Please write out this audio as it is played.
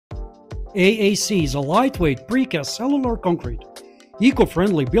AAC is a lightweight precast cellular concrete,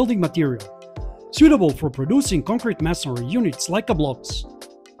 eco-friendly building material, suitable for producing concrete masonry units like blocks.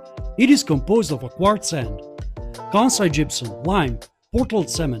 It is composed of a quartz sand, calcined gypsum, lime, Portland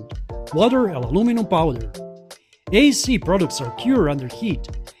cement, water and aluminum powder. AAC products are cured under heat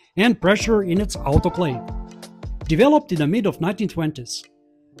and pressure in its autoclave. Developed in the mid-1920s,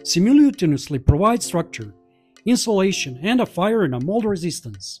 simultaneously provides structure, insulation, and a fire and a mold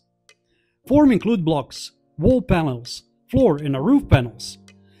resistance. Form include blocks, wall panels, floor and roof panels,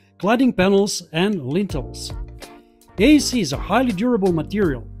 cladding panels, and lintels. AAC is a highly durable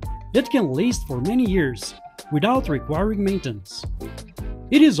material that can last for many years without requiring maintenance.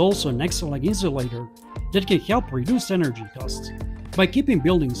 It is also an excellent insulator that can help reduce energy costs by keeping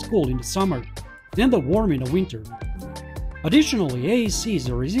buildings cool in the summer and warm in the winter. Additionally, AAC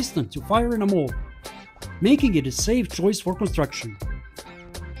is resistant to fire and mold, making it a safe choice for construction.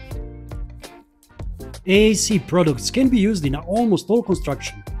 AAC products can be used in almost all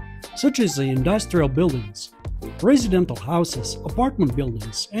construction, such as industrial buildings, residential houses, apartment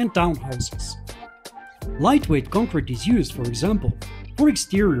buildings, and townhouses. Lightweight concrete is used, for example, for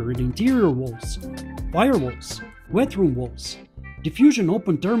exterior and interior walls, firewalls, wet room walls, diffusion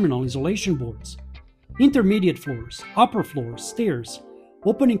open terminal insulation boards, intermediate floors, upper floors, stairs,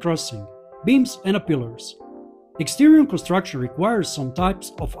 opening crossing, beams, and pillars. Exterior construction requires some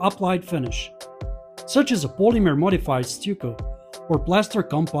types of applied finish, such as a polymer-modified stucco or plaster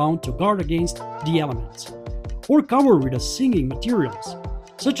compound to guard against the elements, or cover with sinking materials,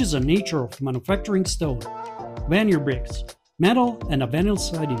 such as the nature of manufacturing stone, veneer bricks, metal, and vinyl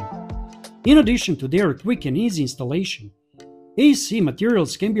siding. In addition to their quick and easy installation, AAC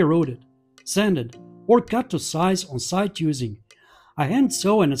materials can be eroded, sanded, or cut to size on site using a hand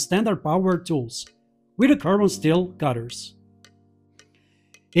saw and standard power tools with carbon steel cutters.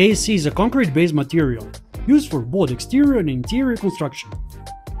 AAC is a concrete-based material used for both exterior and interior construction.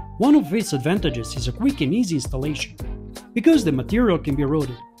 One of its advantages is a quick and easy installation, because the material can be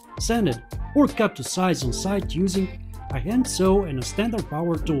eroded, sanded, or cut to size on site using a hand saw and standard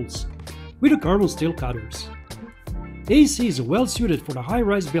power tools with carbon steel cutters. AAC is well suited for the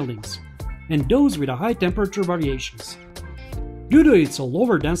high-rise buildings and those with high temperature variations. Due to its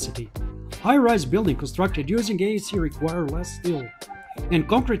lower density, high-rise buildings constructed using AAC require less steel and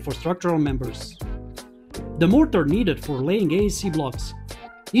concrete for structural members. The mortar needed for laying AAC blocks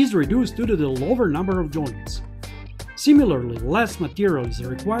is reduced due to the lower number of joints. Similarly, less material is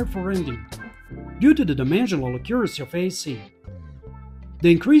required for rendering due to the dimensional accuracy of AAC.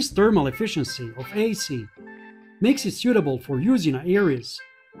 The increased thermal efficiency of AAC makes it suitable for use in areas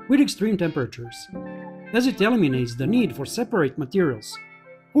with extreme temperatures, as it eliminates the need for separate materials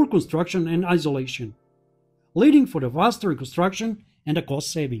for construction and isolation, leading for the faster construction and the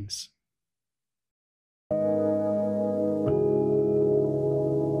cost savings.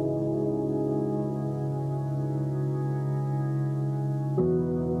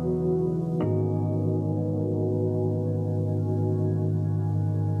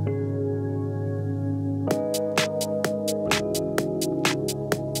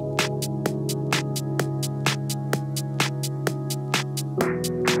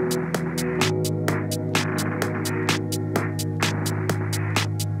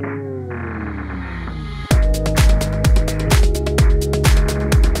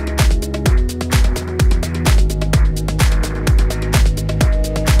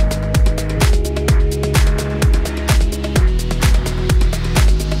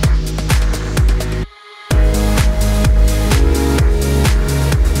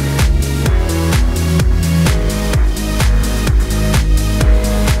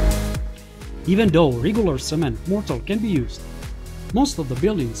 Even though regular cement mortar can be used, most of the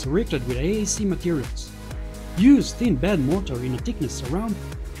buildings erected with AAC materials use thin bed mortar in a thickness around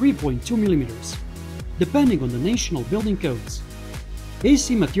 3.2 mm, depending on the national building codes.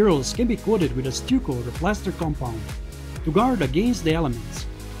 AAC materials can be coated with a stucco or a plaster compound to guard against the elements,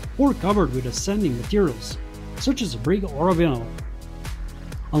 or covered with sanding materials such as a brick or a vinyl.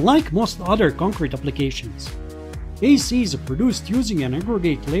 Unlike most other concrete applications, AAC is produced using an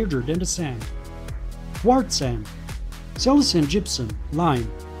aggregate larger than the sand. Quartz sand, cellular gypsum,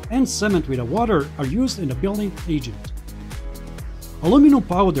 lime, and cement with water are used in the building agent. Aluminum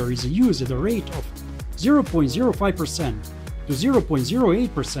powder is used at a rate of 0.05% to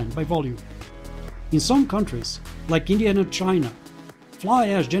 0.08% by volume. In some countries, like India and China, fly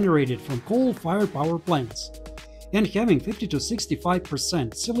ash generated from coal-fired power plants and having 50 to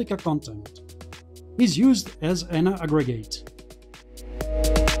 65% silica content is used as an aggregate.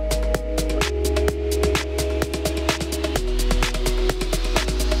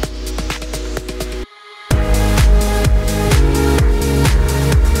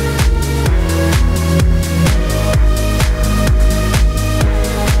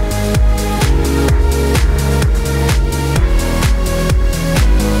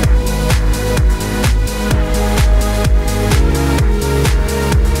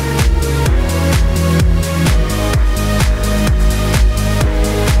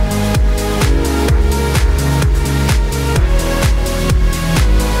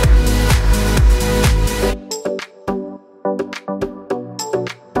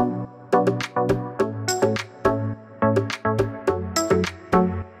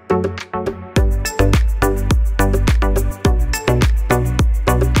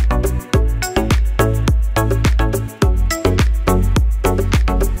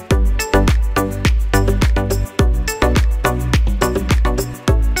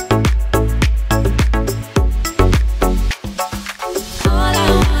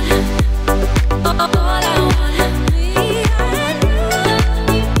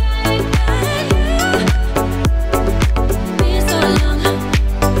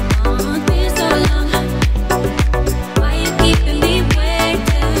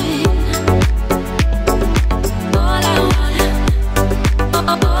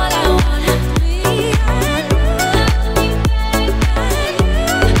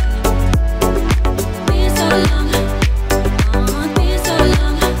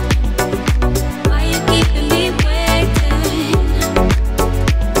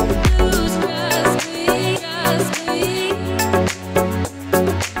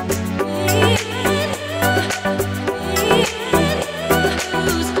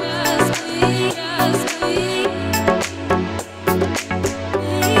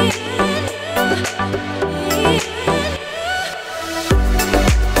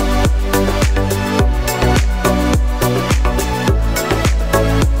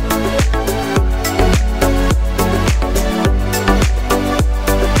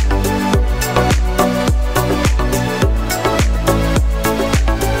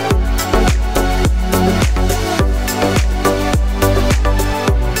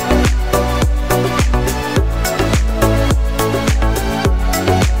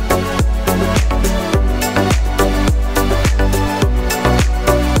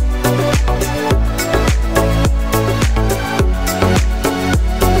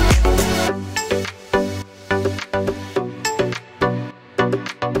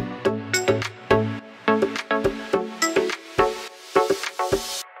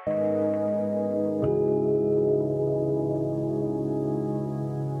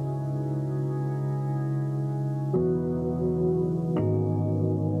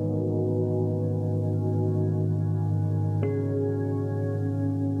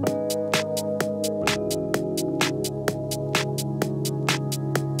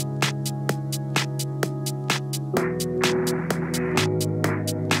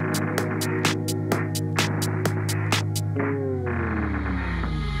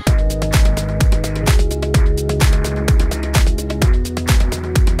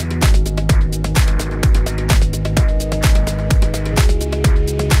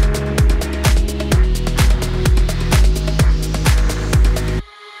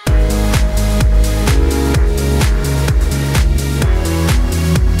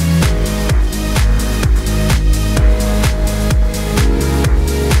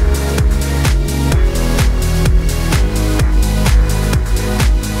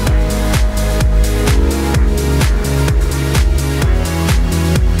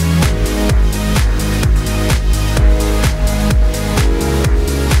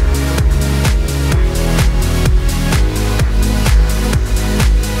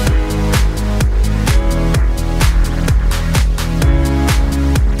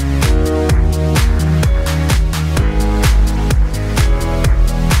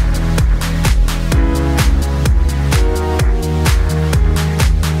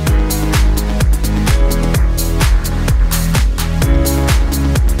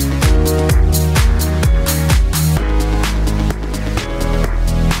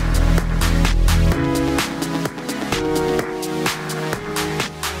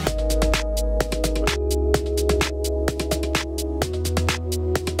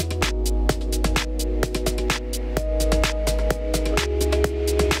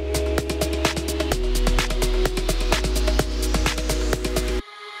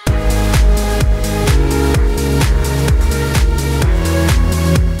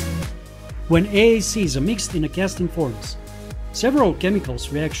 When AAC is mixed in a casting forms, several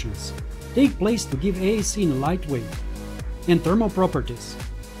chemicals reactions take place to give AAC in lightweight and thermal properties.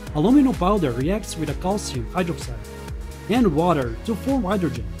 Aluminum powder reacts with a calcium hydroxide and water to form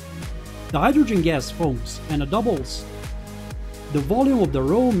hydrogen. The hydrogen gas foams and doubles the volume of the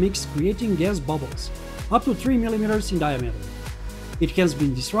raw mix, creating gas bubbles up to 3 mm in diameter. It has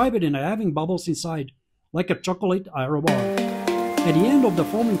been described in having bubbles inside, like a chocolate aerobar. At the end of the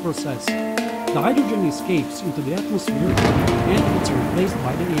foaming process, the hydrogen escapes into the atmosphere and it's replaced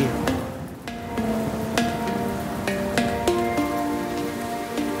by the air.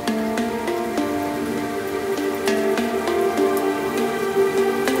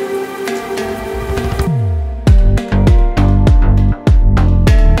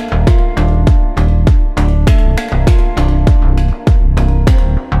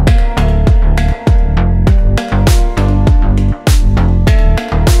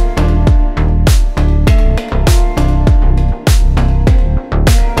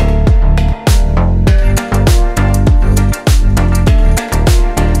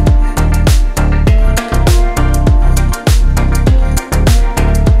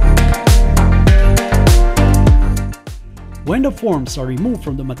 When the forms are removed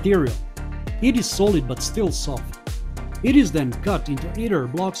from the material, it is solid but still soft. It is then cut into either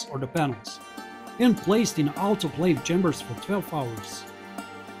blocks or the panels and placed in autoclave chambers for 12 hours.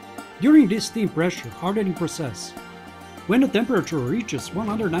 During this steam pressure hardening process, when the temperature reaches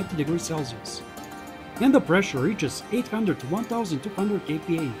 190 degrees Celsius and the pressure reaches 800 to 1200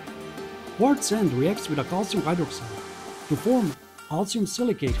 kPa, quartz sand reacts with a calcium hydroxide to form calcium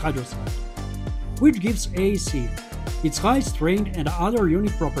silicate hydroxide, which gives AAC its high strain and other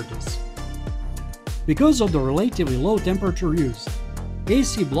unique properties. Because of the relatively low temperature used,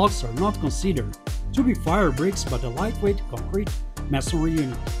 AC blocks are not considered to be fire bricks but a lightweight concrete masonry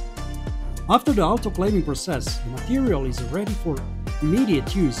unit. After the autoclaving process, the material is ready for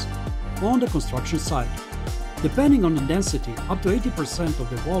immediate use on the construction site. Depending on the density, up to 80% of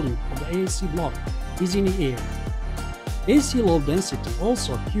the volume of the AAC block is in the air. AC low density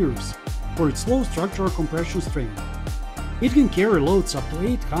also occurs for its low structural compression strain. It can carry loads up to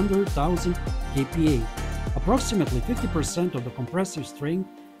 800,000 kPa, approximately 50% of the compressive strain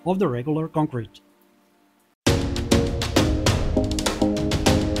of the regular concrete.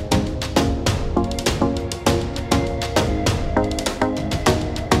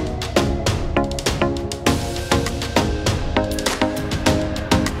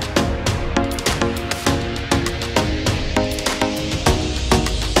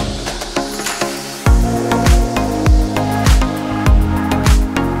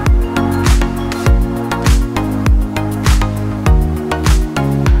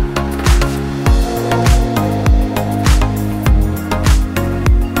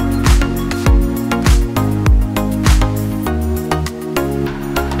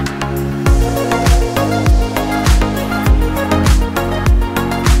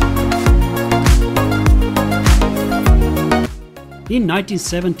 In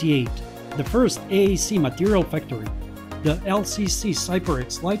 1978, the first AAC material factory, the LCC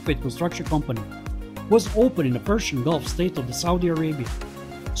Cypress Lightweight Construction Company, was opened in the Persian Gulf state of Saudi Arabia,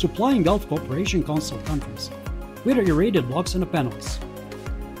 supplying Gulf Cooperation Council countries with aerated blocks and panels.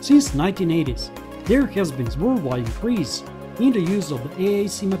 Since 1980s, there has been worldwide increase in the use of the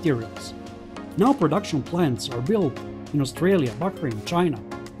AAC materials. Now production plants are built in Australia, Bahrain, China,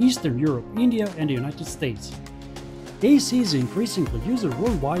 Eastern Europe, India, and the United States. AC is increasingly used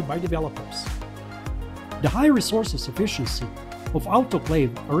worldwide by developers. The high resources efficiency of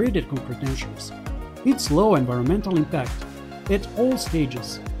autoclaved aerated concrete ensures its low environmental impact at all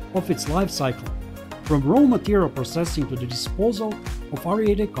stages of its life cycle, from raw material processing to the disposal of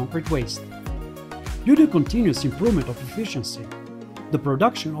aerated concrete waste. Due to continuous improvement of efficiency, the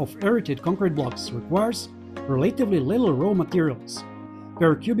production of aerated concrete blocks requires relatively little raw materials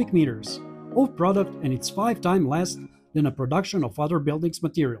per cubic meters of product, and it's 5 times less than the production of other buildings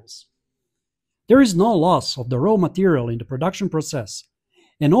materials. There is no loss of the raw material in the production process,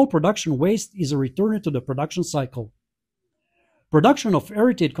 and all production waste is returned to the production cycle. Production of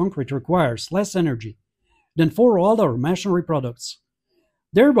aerated concrete requires less energy than for other masonry products,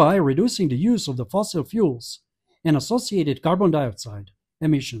 thereby reducing the use of the fossil fuels and associated carbon dioxide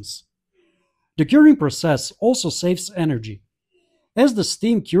emissions. The curing process also saves energy, as the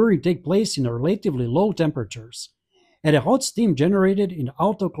steam curing takes place in relatively low temperatures, and a hot steam generated in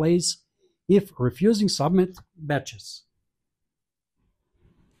autoclaves if refusing submit batches.